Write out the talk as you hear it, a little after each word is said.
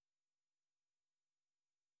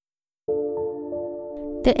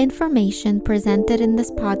The information presented in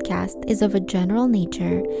this podcast is of a general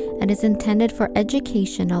nature and is intended for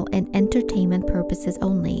educational and entertainment purposes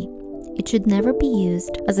only. It should never be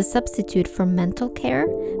used as a substitute for mental care,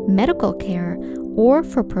 medical care, or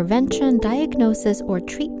for prevention, diagnosis, or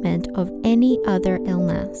treatment of any other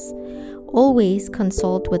illness. Always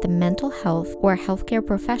consult with a mental health or healthcare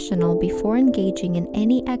professional before engaging in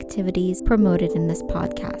any activities promoted in this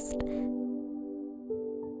podcast.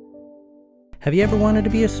 Have you ever wanted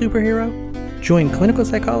to be a superhero? Join clinical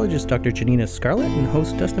psychologist Dr. Janina Scarlett and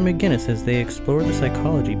host Dustin McGinnis as they explore the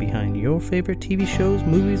psychology behind your favorite TV shows,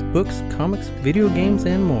 movies, books, comics, video games,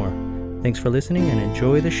 and more. Thanks for listening and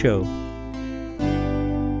enjoy the show.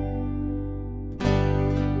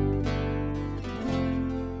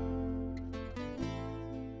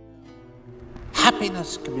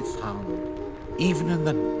 Happiness can be found even in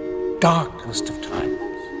the darkest of times,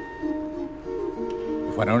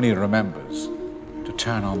 if one only remembers to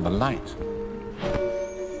turn on the light.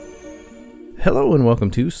 Hello and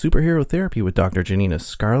welcome to Superhero Therapy with Dr. Janina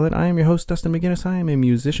Scarlett. I am your host, Dustin McGinnis. I am a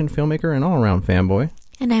musician, filmmaker, and all-around fanboy.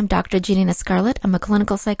 And I'm Dr. Janina Scarlett. I'm a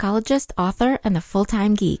clinical psychologist, author, and a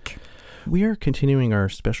full-time geek. We are continuing our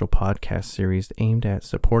special podcast series aimed at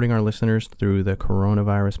supporting our listeners through the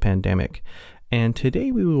coronavirus pandemic. And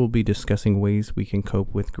today we will be discussing ways we can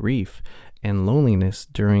cope with grief and loneliness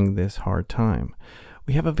during this hard time.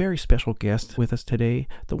 We have a very special guest with us today,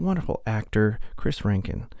 the wonderful actor Chris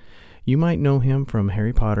Rankin. You might know him from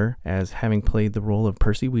Harry Potter as having played the role of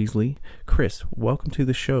Percy Weasley. Chris, welcome to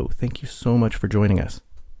the show. Thank you so much for joining us.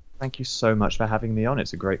 Thank you so much for having me on.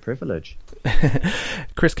 It's a great privilege.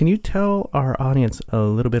 Chris, can you tell our audience a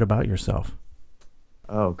little bit about yourself?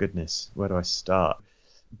 Oh, goodness. Where do I start?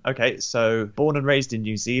 Okay, so born and raised in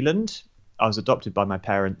New Zealand. I was adopted by my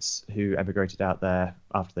parents who emigrated out there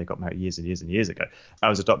after they got married years and years and years ago. I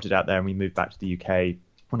was adopted out there and we moved back to the UK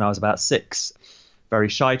when I was about 6. Very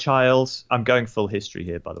shy child. I'm going full history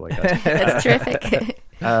here, by the way, guys. That's terrific.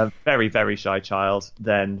 Very, very shy child.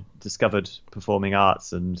 Then discovered performing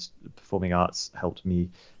arts, and performing arts helped me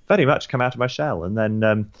very much come out of my shell. And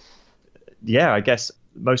then, I guess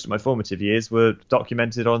most of my formative years were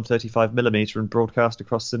documented on 35mm and broadcast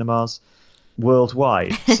across cinemas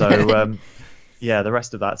worldwide. So, the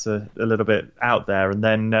rest of that's a little bit out there. And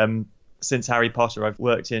then since Harry Potter, I've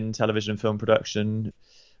worked in television and film production.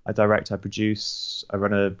 I direct, I produce, I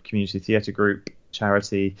run a community theatre group,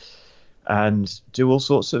 charity, and do all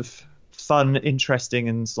sorts of fun, interesting,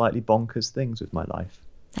 and slightly bonkers things with my life.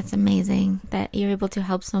 That's amazing that you're able to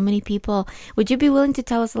help so many people. Would you be willing to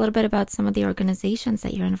tell us a little bit about some of the organizations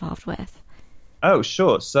that you're involved with? Oh,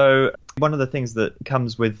 sure. So one of the things that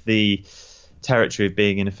comes with the territory of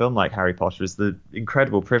being in a film like Harry Potter is the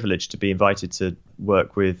incredible privilege to be invited to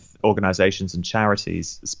work with organizations and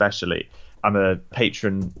charities, especially. I'm a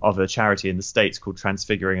patron of a charity in the States called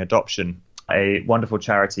Transfiguring Adoption, a wonderful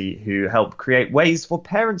charity who help create ways for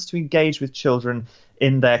parents to engage with children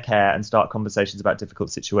in their care and start conversations about difficult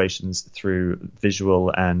situations through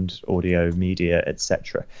visual and audio media,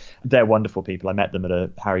 etc. They're wonderful people. I met them at a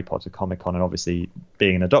Harry Potter Comic-Con, and obviously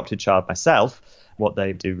being an adopted child myself, what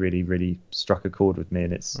they do really, really struck a chord with me.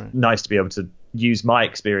 And it's nice to be able to use my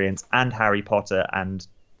experience and Harry Potter and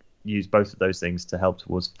use both of those things to help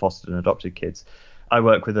towards fostered and adopted kids. I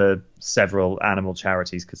work with several animal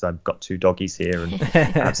charities because I've got 2 doggies here and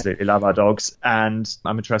absolutely love our dogs. And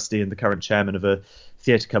I'm a trustee and the current chairman of a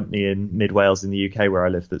theatre company in Mid Wales in the UK where I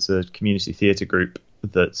live that's a community theatre group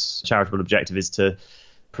that's charitable objective is to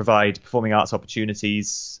provide performing arts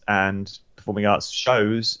opportunities and performing arts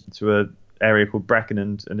shows to an area called Brecon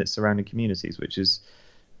and its surrounding communities, which is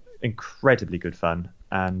incredibly good fun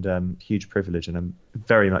and huge privilege, and I'm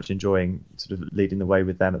very much enjoying sort of leading the way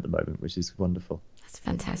with them at the moment, which is wonderful. That's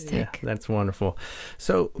fantastic. Yeah, that's wonderful.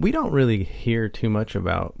 So we don't really hear too much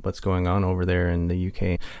about what's going on over there in the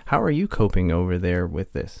UK. How are you coping over there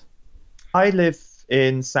with this? I live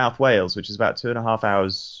in South Wales, which is about 2.5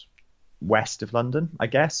 hours west of London, I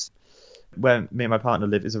guess. Where me and my partner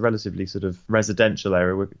live is a relatively sort of residential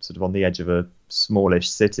area. We're sort of on the edge of a smallish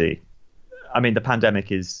city. I mean, the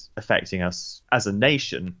pandemic is affecting us as a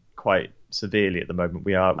nation quite severely at the moment.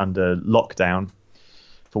 We are under lockdown,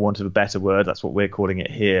 for want of a better word. That's what we're calling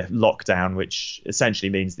it here, lockdown, which essentially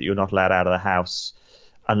means that you're not allowed out of the house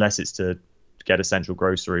unless it's to get essential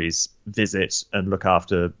groceries, visit and look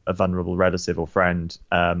after a vulnerable relative or friend,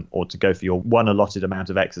 or to go for your one allotted amount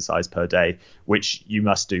of exercise per day, which you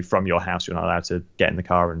must do from your house. You're not allowed to get in the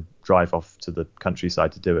car and drive off to the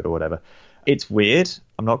countryside to do it or whatever. It's weird.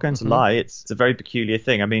 I'm not going to lie. It's a very peculiar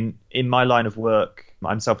thing. I mean, in my line of work,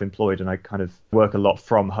 I'm self-employed and I kind of work a lot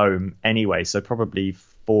from home anyway. So probably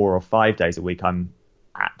 4 or 5 days a week, I'm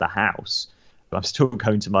at the house. I'm still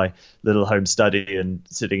going to my little home study and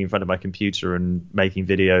sitting in front of my computer and making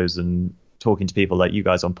videos and talking to people like you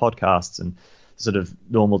guys on podcasts and sort of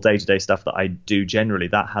normal day-to-day stuff that I do generally.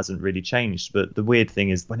 That hasn't really changed. But the weird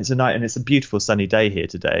thing is when it's a night and it's a beautiful sunny day here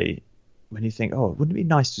today, when you think, oh, wouldn't it be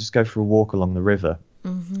nice to just go for a walk along the river?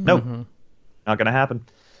 Mm-hmm. Nope, not going to happen.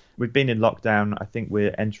 We've been in lockdown. I think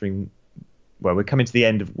we're coming to the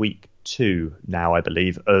end of week 2 now, I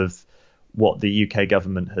believe, of what the UK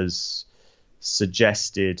government has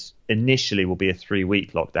suggested initially will be a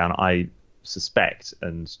 3-week lockdown. I suspect,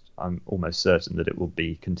 and I'm almost certain, that it will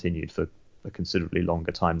be continued for a considerably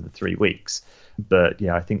longer time than 3 weeks. But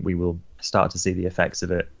yeah, I think we will start to see the effects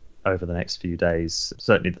of it over the next few days.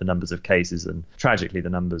 Certainly the numbers of cases and tragically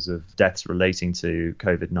the numbers of deaths relating to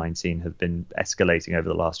COVID-19 have been escalating over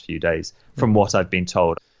the last few days from what I've been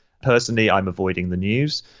told. Personally, I'm avoiding the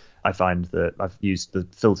news. I find that I've used the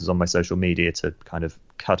filters on my social media to kind of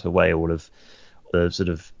cut away all of the sort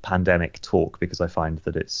of pandemic talk, because I find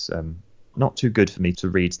that it's not too good for me to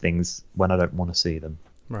read things when I don't want to see them.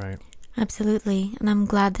 Right. Absolutely. And I'm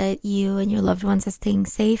glad that you and your loved ones are staying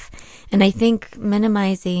safe. And I think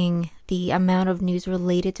minimizing the amount of news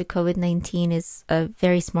related to COVID-19 is a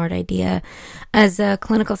very smart idea. As a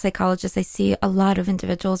clinical psychologist, I see a lot of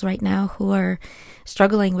individuals right now who are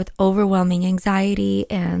struggling with overwhelming anxiety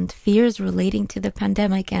and fears relating to the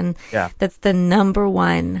pandemic. And that's the number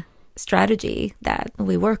one strategy that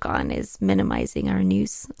we work on, is minimizing our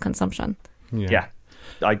news consumption. Yeah.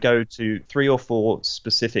 I go to 3 or 4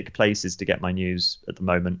 specific places to get my news at the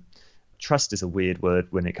moment. Trust is a weird word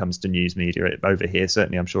when it comes to news media over here.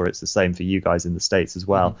 Certainly, I'm sure it's the same for you guys in the States as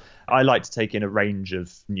well. Mm-hmm. I like to take in a range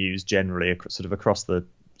of news generally, sort of across the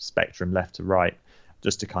spectrum, left to right,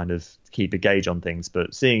 just to kind of keep a gauge on things.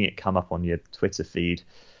 But seeing it come up on your Twitter feed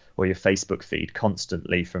or your Facebook feed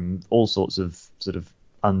constantly from all sorts of sort of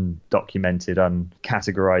undocumented,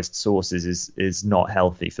 uncategorized sources is not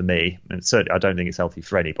healthy for me, and certainly I don't think it's healthy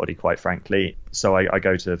for anybody, quite frankly. So I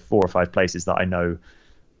go to 4 or 5 places that I know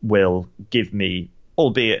will give me,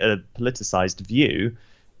 albeit a politicized view,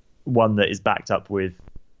 one that is backed up with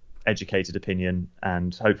educated opinion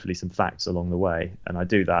and hopefully some facts along the way. And I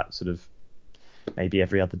do that sort of maybe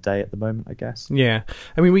every other day at the moment, I guess. Yeah.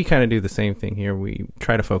 I mean, we kind of do the same thing here. We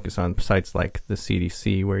try to focus on sites like the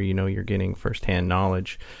CDC, where, you know, you're getting firsthand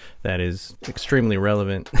knowledge that is extremely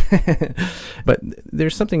relevant. But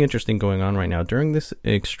there's something interesting going on right now. During this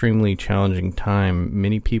extremely challenging time,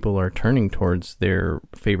 many people are turning towards their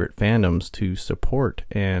favorite fandoms to support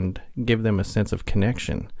and give them a sense of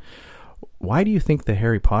connection. Why do you think the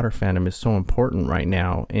Harry Potter fandom is so important right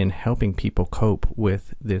now in helping people cope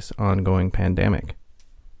with this ongoing pandemic?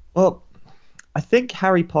 Well, I think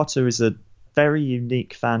Harry Potter is a very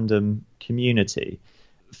unique fandom community.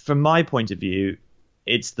 From my point of view,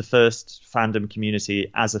 it's the first fandom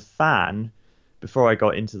community as a fan. Before I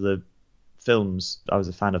got into the films, I was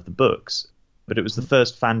a fan of the books, but it was the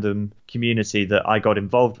first fandom community that I got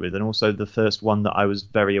involved with, and also the first one that I was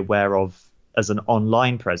very aware of as an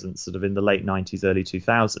online presence, sort of in the late 90s, early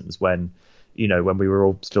 2000s, when we were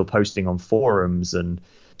all still posting on forums and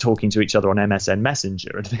talking to each other on MSN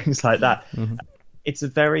Messenger and things like that. Mm-hmm. It's a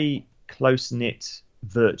very close-knit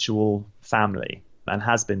virtual family, and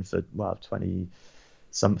has been for, 20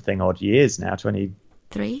 something odd years now,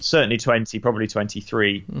 23, certainly 20, probably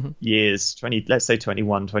 23 years, 20, let's say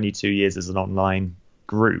 21, 22 years as an online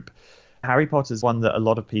group. Harry Potter is one that a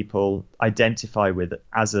lot of people identify with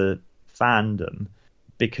as a fandom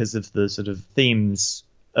because of the sort of themes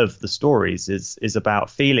of the stories is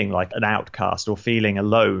about feeling like an outcast or feeling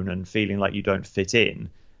alone and feeling like you don't fit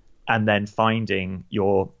in, and then finding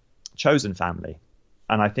your chosen family.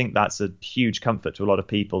 And I think that's a huge comfort to a lot of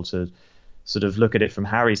people, to sort of look at it from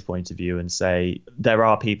Harry's point of view and say, there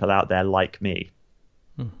are people out there like me.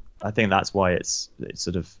 I think that's why it's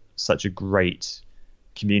sort of such a great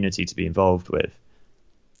community to be involved with.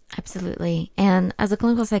 Absolutely. And as a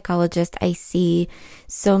clinical psychologist, I see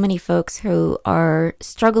so many folks who are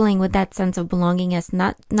struggling with that sense of belongingness,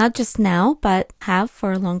 not just now, but have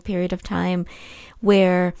for a long period of time,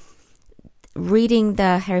 where reading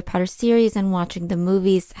the Harry Potter series and watching the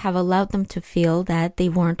movies have allowed them to feel that they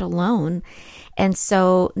weren't alone. And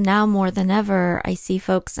so now more than ever, I see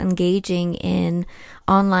folks engaging in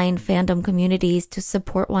online fandom communities to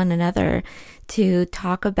support one another, to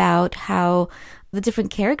talk about how the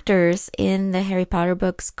different characters in the Harry Potter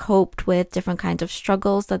books coped with different kinds of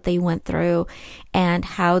struggles that they went through, and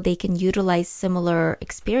how they can utilize similar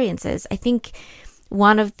experiences. I think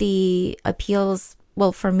one of the appeals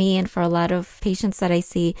well, for me and for a lot of patients that I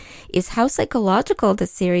see, is how psychological the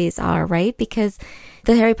series are, right? Because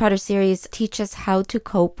the Harry Potter series teach us how to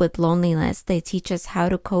cope with loneliness. They teach us how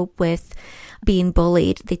to cope with being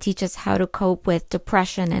bullied. They teach us how to cope with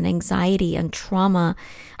depression and anxiety and trauma,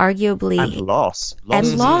 arguably. And loss.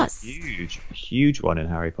 Loss. Is a huge one in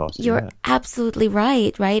Harry Potter. You're absolutely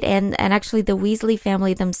right? And actually the Weasley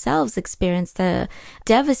family themselves experienced a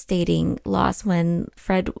devastating loss when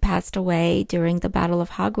Fred passed away during the Battle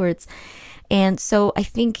of Hogwarts. And so I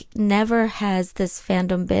think never has this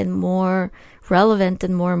fandom been more relevant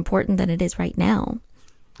and more important than it is right now.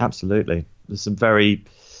 Absolutely. There's some very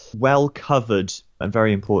well covered and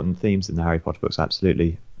very important themes in the Harry Potter books.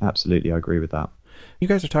 Absolutely. I agree with that. You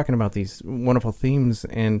guys are talking about these wonderful themes,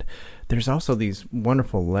 and there's also these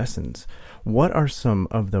wonderful lessons. What are some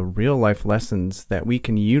of the real life lessons that we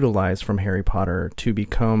can utilize from Harry Potter to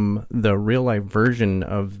become the real life version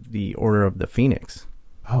of the Order of the Phoenix?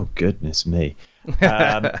 Oh, goodness me.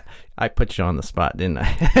 I put you on the spot, didn't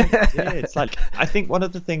I? Yeah, it's like, I think one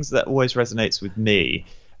of the things that always resonates with me,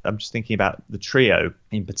 I'm just thinking about the trio,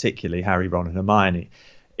 in particular, Harry, Ron and Hermione,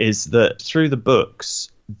 is that through the books,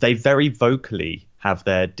 they very vocally have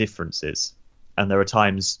their differences. And there are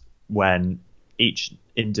times when each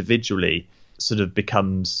individually sort of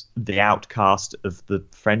becomes the outcast of the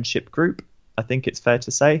friendship group, I think it's fair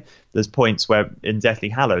to say. There's points where in Deathly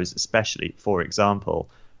Hallows, especially, for example,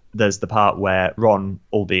 there's the part where Ron,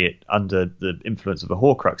 albeit under the influence of a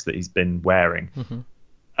Horcrux that he's been wearing,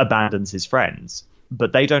 abandons his friends.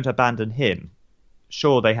 But they don't abandon him.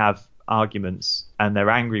 Sure, they have arguments and they're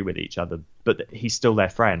angry with each other, but he's still their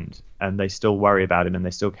friend and they still worry about him and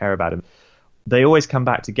they still care about him. They always come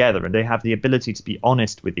back together and they have the ability to be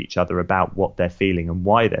honest with each other about what they're feeling and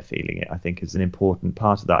why they're feeling it, I think is an important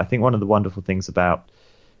part of that. I think one of the wonderful things about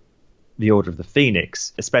the Order of the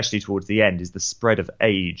Phoenix, especially towards the end, is the spread of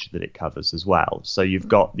age that it covers as well. So you've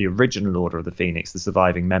got the original Order of the Phoenix, the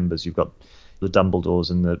surviving members. You've got the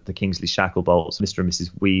Dumbledores and the Kingsley Shacklebolts, Mr. and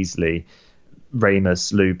Mrs. Weasley,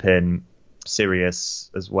 Remus, Lupin,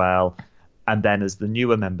 Sirius as well. And then as the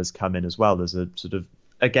newer members come in as well, there's a sort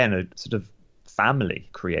of family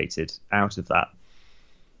created out of that.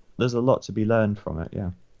 There's a lot to be learned from it,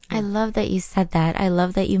 yeah. I love that you said that. I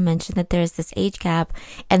love that you mentioned that there's this age gap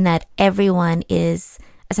and that everyone is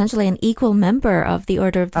essentially an equal member of the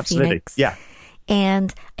Order of the Phoenix. Yeah.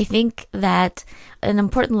 And I think that an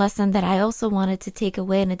important lesson that I also wanted to take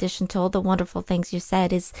away, in addition to all the wonderful things you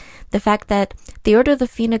said, is the fact that the Order of the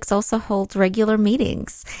Phoenix also holds regular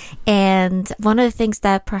meetings. And one of the things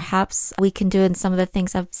that perhaps we can do, and some of the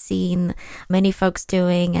things I've seen many folks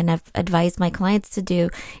doing and I've advised my clients to do,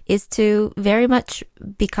 is to very much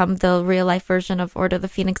become the real life version of Order of the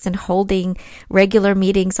Phoenix and holding regular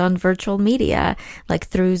meetings on virtual media, like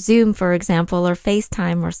through Zoom, for example, or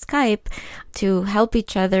FaceTime or Skype, to help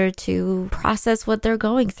each other to process what they're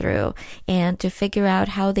going through and to figure out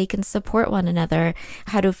how they can support one another,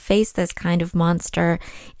 how to face this kind of monster.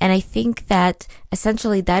 And I think that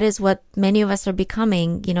essentially that is what many of us are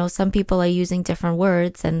becoming. You know, some people are using different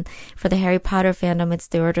words, and for the Harry Potter fandom, it's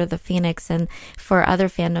the Order of the Phoenix, and for other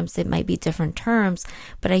fandoms, it might be different terms.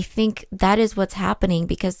 But I think that is what's happening,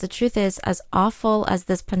 because the truth is, as awful as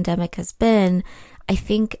this pandemic has been, I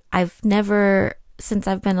think I've never, since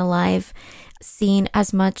I've been alive, seen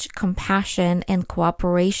as much compassion and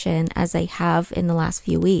cooperation as I have in the last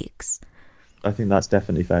few weeks. I think that's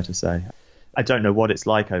definitely fair to say. I don't know what it's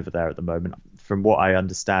like over there at the moment. From what I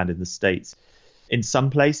understand in the States, in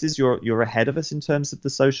some places you're ahead of us in terms of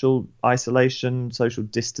the social isolation, social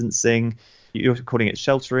distancing. You're calling it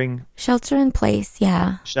sheltering? Shelter in place,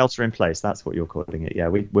 yeah. Shelter in place, that's what you're calling it. Yeah,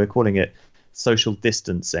 we're calling it social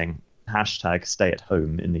distancing. #stay at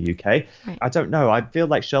home in the UK. Right. I don't know. I feel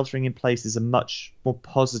like sheltering in place is a much more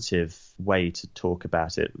positive way to talk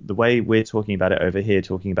about it. The way we're talking about it over here,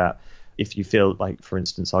 talking about if you feel like, for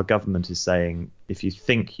instance, our government is saying if you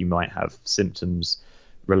think you might have symptoms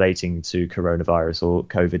relating to coronavirus or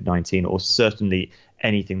COVID-19, or certainly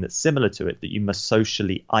anything that's similar to it, that you must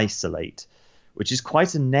socially isolate, which is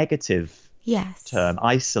quite a negative term.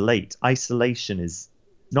 Isolation is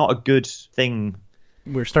not a good thing.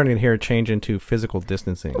 We're starting to hear a change into physical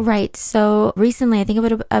distancing. Right. So recently, I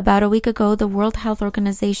think about a week ago, the World Health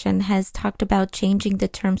Organization has talked about changing the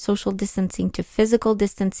term social distancing to physical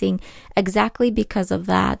distancing exactly because of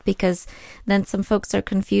that, because then some folks are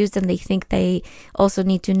confused and they think they also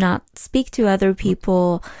need to not speak to other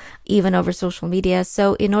people, even over social media.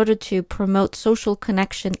 So in order to promote social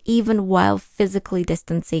connection, even while physically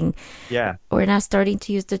distancing, we're now starting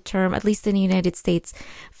to use the term, at least in the United States,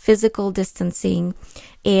 physical distancing.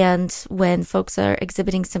 And when folks are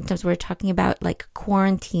exhibiting symptoms, we're talking about like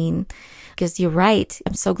quarantine. Because you're right.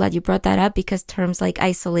 I'm so glad you brought that up, because terms like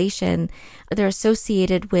isolation, they're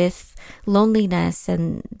associated with loneliness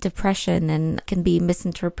and depression and can be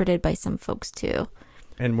misinterpreted by some folks too.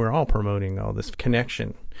 And we're all promoting all this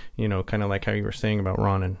connection, kind of like how you were saying about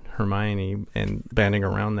Ron and Hermione and banding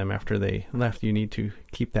around them after they left. You need to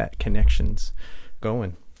keep that connections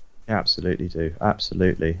going. Yeah, absolutely do.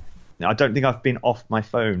 Absolutely. I don't think I've been off my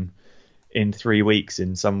phone in 3 weeks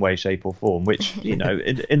in some way, shape or form, which,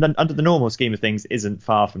 under the normal scheme of things isn't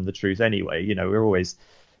far from the truth anyway. We're always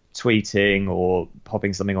tweeting or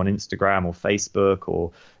popping something on Instagram or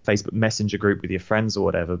Facebook Messenger group with your friends or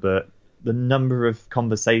whatever. But the number of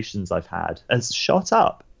conversations I've had has shot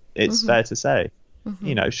up. It's fair to say.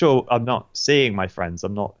 Sure, I'm not seeing my friends.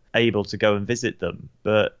 I'm not able to go and visit them.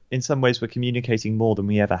 But in some ways, we're communicating more than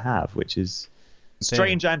we ever have, which is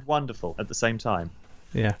strange and wonderful at the same time.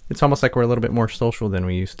 Yeah, it's almost like we're a little bit more social than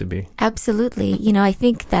we used to be. Absolutely. I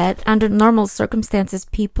think that under normal circumstances,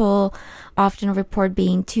 people often report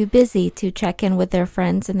being too busy to check in with their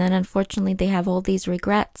friends. And then unfortunately, they have all these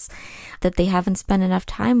regrets that they haven't spent enough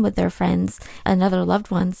time with their friends and other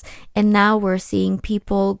loved ones. And now we're seeing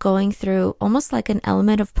people going through almost like an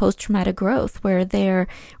element of post-traumatic growth, where they're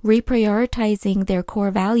reprioritizing their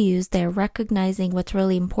core values. They're recognizing what's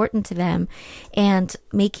really important to them and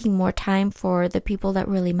making more time for the people that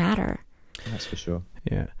really matter. That's for sure.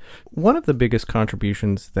 Yeah. One of the biggest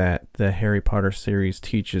contributions that the Harry Potter series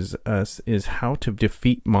teaches us is how to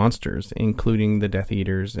defeat monsters, including the Death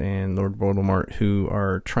Eaters and Lord Voldemort, who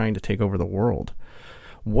are trying to take over the world.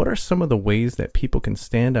 What are some of the ways that people can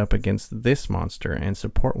stand up against this monster and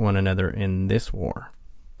support one another in this war?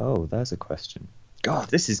 Oh, there's a question. God,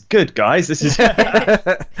 this is good, guys. This is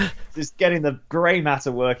this is getting the grey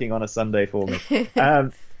matter working on a Sunday for me.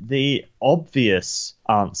 The obvious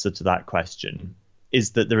answer to that question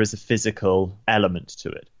is that there is a physical element to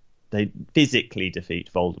it. They physically defeat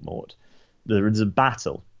Voldemort. There is a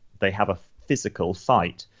battle. They have a physical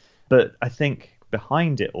fight. But I think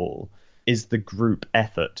behind it all is the group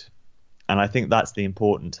effort. And I think that's the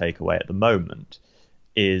important takeaway at the moment,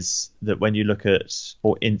 is that when you look at,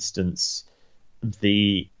 for instance,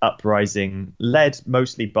 the uprising led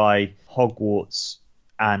mostly by Hogwarts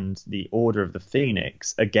and the Order of the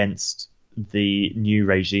Phoenix against the new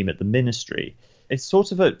regime at the Ministry, it's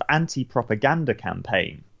sort of an anti-propaganda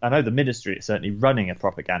campaign. I know the Ministry is certainly running a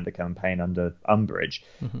propaganda campaign under Umbridge,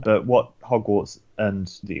 but what Hogwarts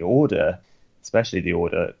and the Order, especially the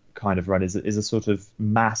Order, kind of run is a sort of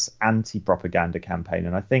mass anti-propaganda campaign.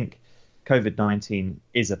 And I think COVID-19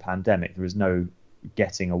 is a pandemic. There is no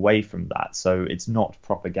getting away from that. So it's not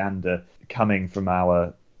propaganda coming from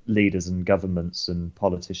our leaders and governments and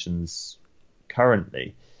politicians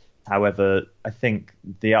currently. However, I think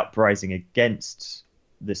the uprising against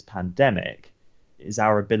this pandemic is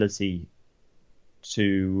our ability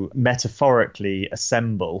to metaphorically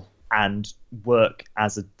assemble and work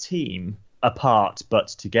as a team, apart but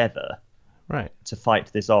together, right, to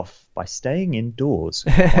fight this off by staying indoors,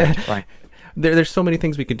 quite frankly. There's so many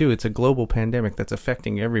things we could do. It's a global pandemic that's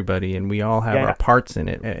affecting everybody, and we all have our parts in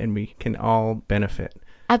it, and we can all benefit.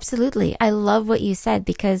 Absolutely. I love what you said,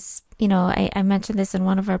 because, I mentioned this in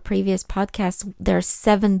one of our previous podcasts. There are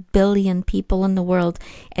 7 billion people in the world,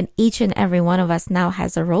 and each and every one of us now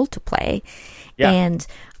has a role to play. Yeah. And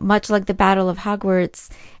much like the Battle of Hogwarts,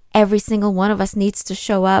 every single one of us needs to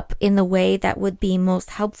show up in the way that would be most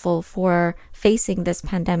helpful for facing this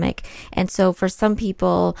pandemic. And so for some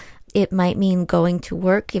people, it might mean going to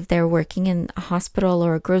work if they're working in a hospital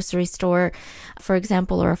or a grocery store, for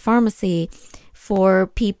example, or a pharmacy. For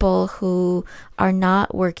people who are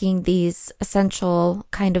not working these essential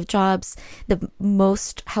kind of jobs, the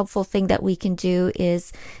most helpful thing that we can do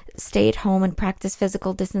is stay at home and practice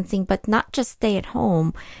physical distancing, but not just stay at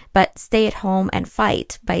home, but stay at home and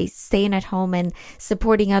fight by staying at home and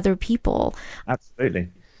supporting other people. Absolutely.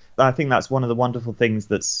 I think that's one of the wonderful things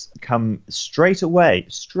that's come straight away.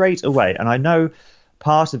 And I know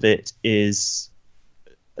part of it is,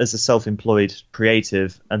 as a self-employed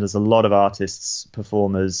creative and as a lot of artists,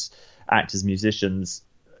 performers, actors, musicians,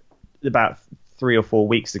 about 3 or 4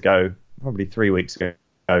 weeks ago, probably 3 weeks ago,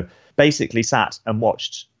 basically sat and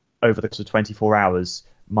watched over the course of 24 hours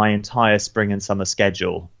my entire spring and summer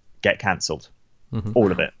schedule get cancelled.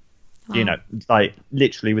 All of it. Wow. Like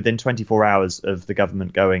literally within 24 hours of the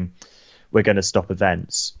government going, we're going to stop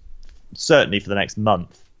events, certainly for the next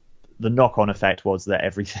month. The knock-on effect was that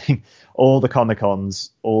everything, all the Comic-Cons,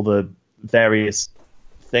 all the various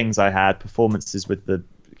things I had, performances with the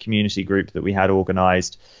community group that we had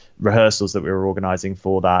organized, rehearsals that we were organizing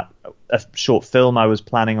for that, a short film I was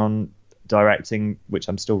planning on directing, which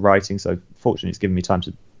I'm still writing, so fortunately it's given me time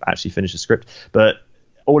to actually finish a script. But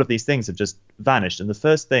all of these things have just vanished. And the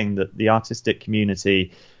first thing that the artistic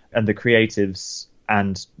community and the creatives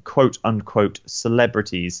and quote unquote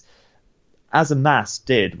celebrities as a mass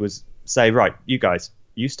did was say, right, you guys,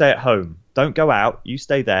 you stay at home, don't go out, you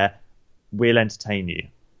stay there, we'll entertain you.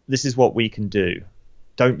 This is what we can do.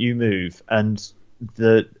 Don't you move. And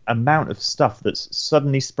the amount of stuff that's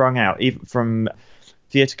suddenly sprung out, even from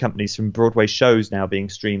theatre companies, from Broadway shows now being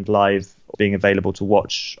streamed live, being available to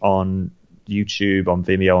watch on YouTube, on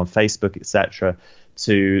Vimeo, on Facebook, etc.,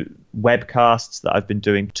 to webcasts that I've been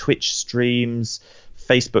doing, Twitch streams,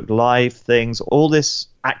 Facebook Live things, all this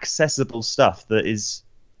accessible stuff that is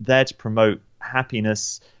there to promote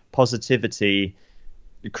happiness, positivity,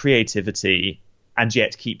 creativity, and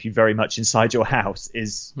yet keep you very much inside your house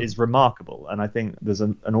is remarkable. And I think there's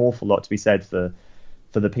an awful lot to be said for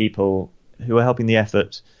the people who are helping the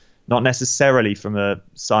effort, not necessarily from a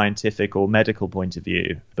scientific or medical point of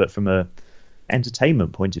view, but from a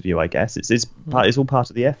entertainment point of view, I guess. It's all part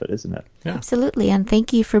of the effort, isn't it? Yeah. Absolutely. And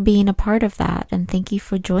thank you for being a part of that. And thank you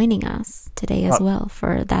for joining us today as well,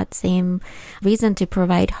 for that same reason, to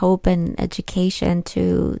provide hope and education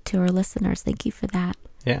to our listeners. Thank you for that.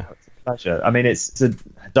 Yeah. It's a pleasure. I mean, it's a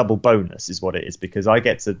double bonus is what it is, because I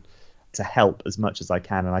get to help as much as I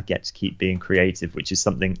can, and I get to keep being creative, which is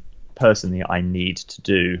something personally I need to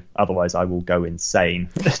do. Otherwise I will go insane.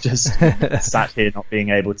 Just sat here not being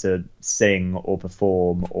able to sing or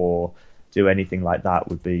perform or do anything like that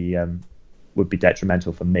would be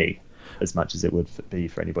detrimental for me as much as it would be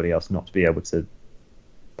for anybody else not to be able to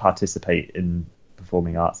participate in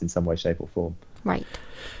performing arts in some way, shape or form. Right.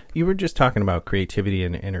 You were just talking about creativity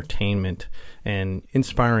and entertainment and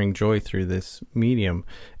inspiring joy through this medium.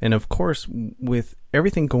 And of course, with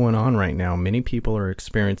everything going on right now, many people are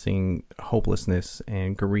experiencing hopelessness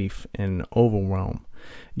and grief and overwhelm.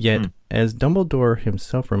 Yet, as Dumbledore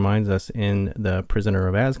himself reminds us in The Prisoner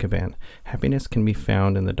of Azkaban, happiness can be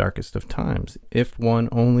found in the darkest of times if one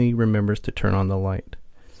only remembers to turn on the light.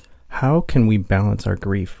 How can we balance our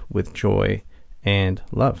grief with joy and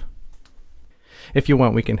love? If you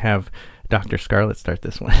want, we can have Dr. Scarlett start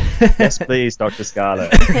this one. Yes, please, Dr.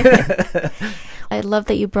 Scarlett. I love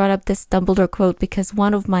that you brought up this Dumbledore quote, because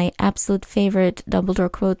one of my absolute favorite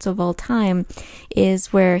Dumbledore quotes of all time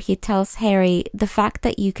is where he tells Harry, the fact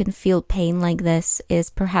that you can feel pain like this is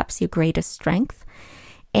perhaps your greatest strength.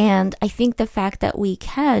 And I think the fact that we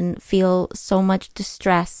can feel so much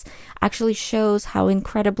distress actually shows how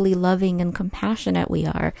incredibly loving and compassionate we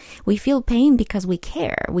are. We feel pain because we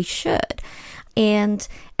care. We should. And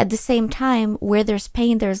at the same time, where there's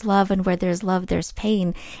pain, there's love, and where there's love, there's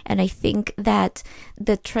pain. And I think that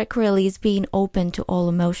the trick really is being open to all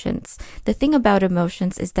emotions. The thing about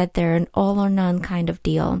emotions is that they're an all or none kind of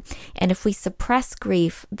deal. And if we suppress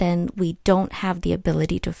grief, then we don't have the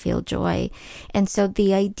ability to feel joy. And so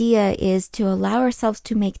the idea is to allow ourselves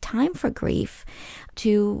to make time for grief,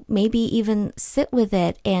 to maybe even sit with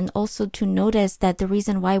it, and also to notice that the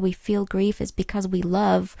reason why we feel grief is because we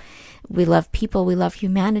love people, we love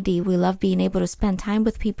humanity, we love being able to spend time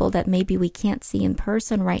with people that maybe we can't see in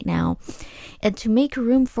person right now, and to make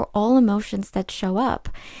room for all emotions that show up.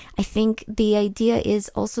 I think the idea is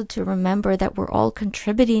also to remember that we're all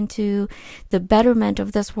contributing to the betterment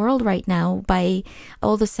of this world right now by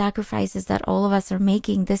all the sacrifices that all of us are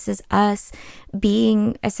making. This is us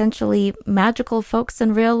being essentially magical folks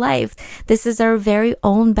in real life. This is our very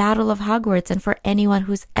own Battle of Hogwarts. And for anyone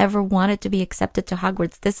who's ever wanted to be accepted to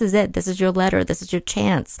Hogwarts, this is it. This is your letter. This is your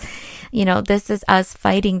chance. You know, this is us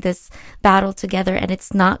fighting this battle together, and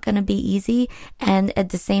it's not going to be easy. And at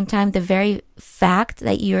the same time, the very fact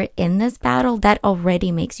that you're in this battle, that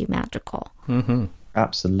already makes you magical. Mm-hmm.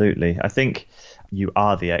 Absolutely. I think you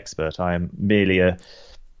are the expert. I am merely a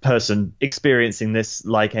person experiencing this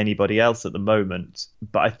like anybody else at the moment.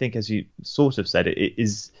 But I think, as you sort of said, it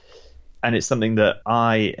is, and it's something that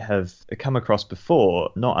I have come across before,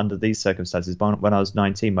 not under these circumstances, but when I was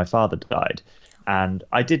 19, my father died. And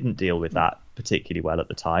I didn't deal with that particularly well at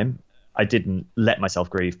the time. I didn't let myself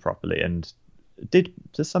grieve properly, and did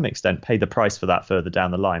to some extent pay the price for that further down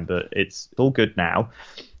the line. But it's all good now,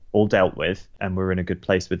 all dealt with, and we're in a good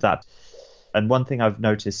place with that. And one thing I've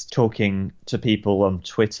noticed talking to people on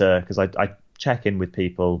Twitter, because I check in with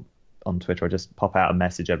people on Twitter, I just pop out a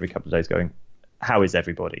message every couple of days going, how is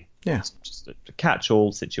everybody? Yeah. It's just a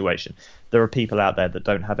catch-all situation. There are people out there that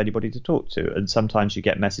don't have anybody to talk to. And sometimes you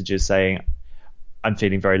get messages saying, I'm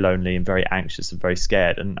feeling very lonely and very anxious and very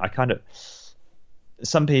scared. And I kind of,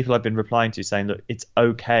 some people I've been replying to saying, look, it's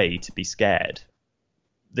okay to be scared.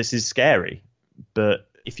 This is scary, but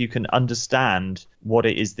if you can understand what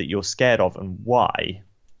it is that you're scared of and why,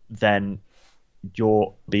 then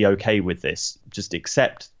you'll be okay with this. Just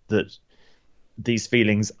accept that these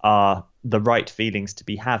feelings are the right feelings to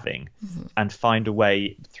be having, and find a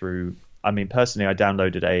way through. I mean, personally, I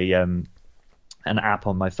downloaded an app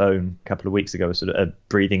on my phone a couple of weeks ago, sort of a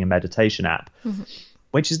breathing and meditation app,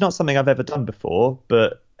 which is not something I've ever done before,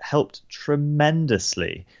 but helped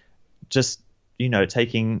tremendously. Just,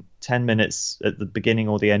 taking 10 minutes at the beginning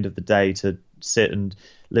or the end of the day to sit and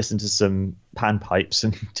listen to some panpipes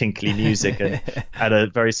and tinkly music and a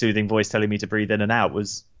very soothing voice telling me to breathe in and out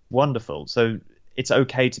was wonderful. So it's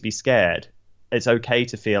okay to be scared. It's okay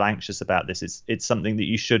to feel anxious about this. It's something that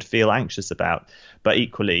you should feel anxious about. But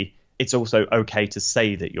equally, it's also okay to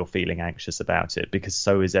say that you're feeling anxious about it, because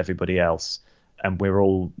so is everybody else. And we're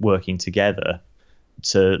all working together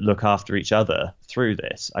to look after each other through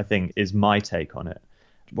this, I think, is my take on it.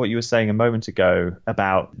 What you were saying a moment ago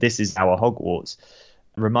about this is our Hogwarts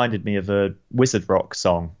reminded me of a Wizard Rock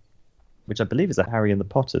song, which I believe is a Harry and the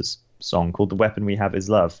Potters song called The Weapon We Have Is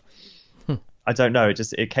Love. I don't know.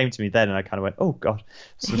 It came to me then, and I kind of went, "Oh God!"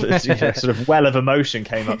 Sort of well of emotion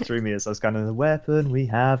came up through me as I was kind of, "The weapon we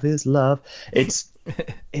have is love." It's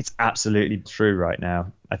absolutely true right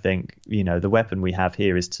now. I think the weapon we have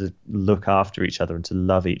here is to look after each other and to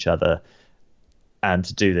love each other, and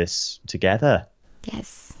to do this together.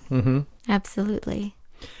 Yes, absolutely.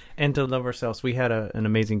 And to love ourselves. We had an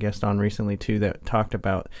amazing guest on recently too that talked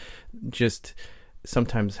about just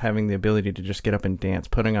sometimes having the ability to just get up and dance,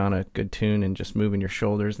 putting on a good tune and just moving your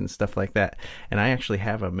shoulders and stuff like that. And I actually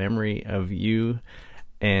have a memory of you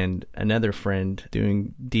and another friend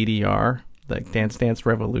doing DDR, like Dance Dance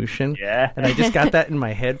Revolution. Yeah. And I just got that in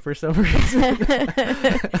my head for some reason.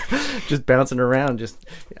 Just bouncing around,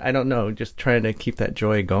 I don't know, just trying to keep that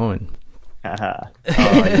joy going. I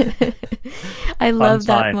love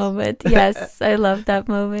that moment. Yes, I love that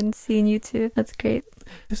moment. Seeing you too. That's great.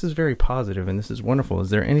 This is very positive and this is wonderful. Is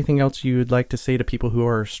there anything else you would like to say to people who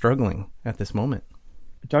are struggling at this moment?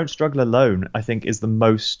 Don't struggle alone, I think, is the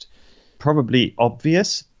most probably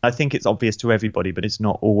obvious. I think it's obvious to everybody, but it's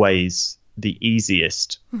not always the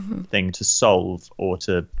easiest thing to solve or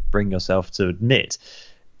to bring yourself to admit.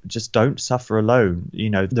 Just don't suffer alone.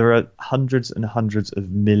 There are hundreds and hundreds of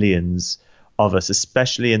millions of us,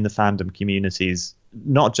 especially in the fandom communities,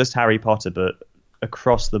 not just Harry Potter, but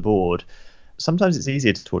across the board. Sometimes it's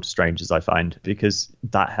easier to talk to strangers, I find, because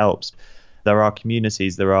that helps. There are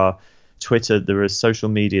communities, there are Twitter, there is social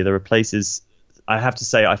media, there are places. I have to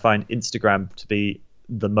say, I find Instagram to be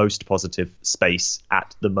the most positive space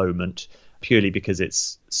at the moment, purely because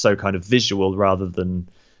it's so kind of visual rather than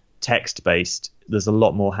text-based. There's a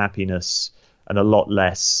lot more happiness and a lot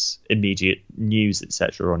less immediate news,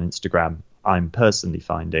 etc. on Instagram, I'm personally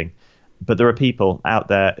finding. But there are people out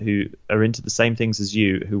there who are into the same things as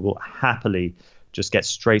you, who will happily just get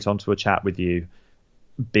straight onto a chat with you,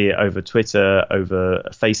 be it over Twitter, over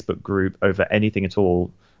a Facebook group, over anything at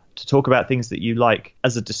all, to talk about things that you like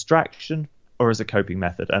as a distraction or as a coping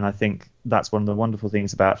method. And I think that's one of the wonderful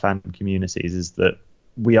things about fandom communities, is that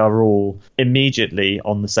we are all immediately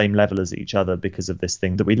on the same level as each other because of this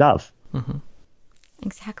thing that we love.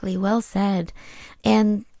 Exactly. Well said.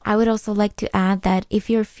 And I would also like to add that if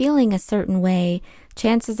you're feeling a certain way,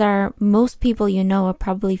 chances are most people are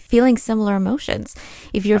probably feeling similar emotions.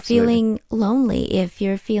 If you're feeling lonely, if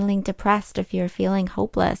you're feeling depressed, if you're feeling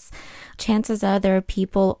hopeless, chances are there are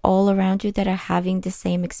people all around you that are having the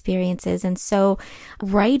same experiences. And so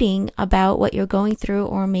writing about what you're going through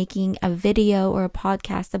or making a video or a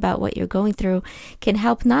podcast about what you're going through can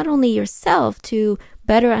help not only yourself to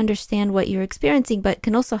better understand what you're experiencing, but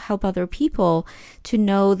can also help other people to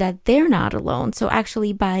know that they're not alone. So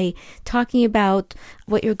actually by talking about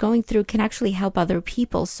what you're going through can actually help other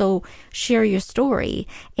people. So share your story,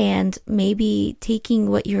 and maybe taking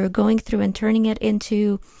what you're going through and turning it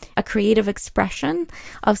into a creative expression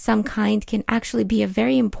of some kind can actually be a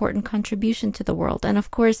very important contribution to the world. And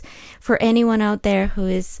of course, for anyone out there who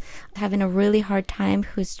is having a really hard time,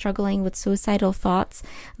 who's struggling with suicidal thoughts,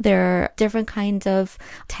 there are different kinds of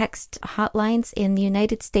text hotlines. In the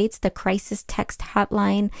United States, the crisis text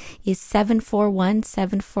hotline is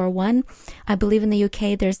 741-741. I believe in the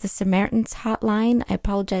UK, there's the Samaritan's hotline. I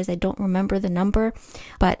apologize, I don't remember the number,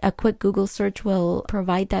 but a quick Google search will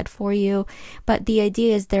provide that for you. But the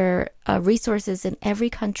idea is there are resources in every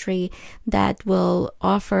country that will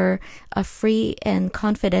offer a free and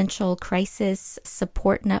confidential crisis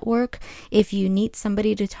support network if you need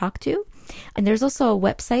somebody to talk to. And there's also a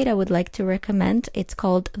website I would like to recommend. It's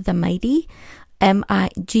called The Mighty,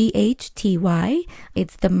 MIGHTY.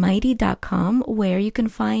 It's themighty.com, where you can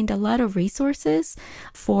find a lot of resources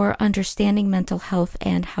for understanding mental health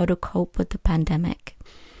and how to cope with the pandemic.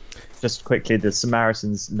 Just quickly, the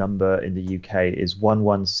Samaritans number in the UK is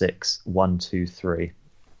 116123.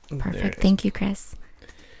 Perfect. Thank you, Chris.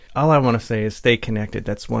 All I want to say is stay connected.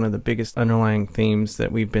 That's one of the biggest underlying themes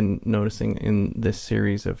that we've been noticing in this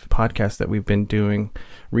series of podcasts that we've been doing.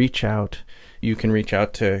 Reach out. You can reach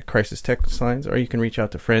out to crisis text lines, or you can reach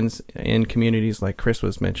out to friends in communities like Chris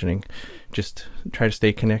was mentioning. Just try to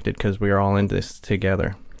stay connected because we are all in this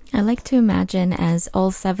together. I like to imagine as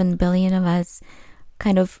all 7 billion of us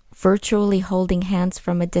kind of virtually holding hands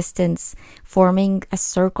from a distance, forming a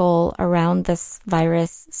circle around this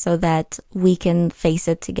virus so that we can face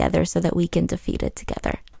it together, so that we can defeat it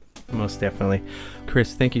together. Most definitely.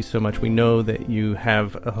 Chris, thank you so much. We know that you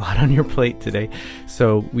have a lot on your plate today,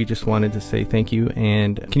 so we just wanted to say thank you.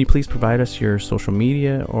 And can you please provide us your social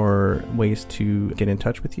media or ways to get in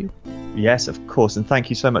touch with you? Yes, of course. And thank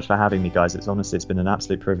you so much for having me, guys. It's been an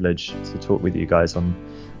absolute privilege to talk with you guys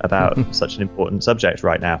about such an important subject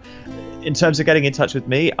right now. In terms of getting in touch with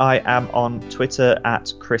me, I am on Twitter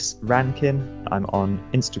at Chris Rankin. I'm on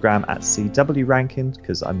Instagram at CW Rankin,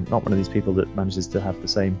 because I'm not one of these people that manages to have the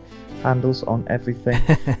same handles on everything.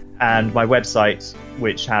 And my website,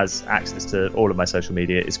 which has access to all of my social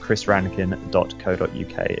media, is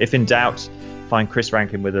chrisrankin.co.uk. If in doubt, find Chris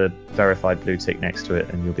Rankin with a verified blue tick next to it,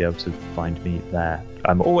 and you'll be able to find me there.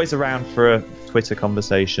 I'm always around for a Twitter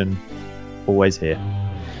conversation, always here.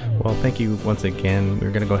 Well, thank you once again.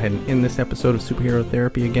 We're going to go ahead and end this episode of Superhero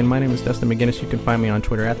Therapy. Again, my name is Dustin McGinnis. You can find me on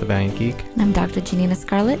Twitter at The Valiant Geek. And I'm Dr. Janina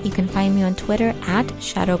Scarlett. You can find me on Twitter at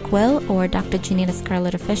ShadowQuill or Dr. Janina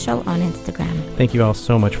Scarlett Official on Instagram. Thank you all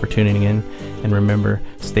so much for tuning in. And remember,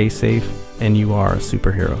 stay safe, and you are a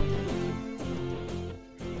superhero.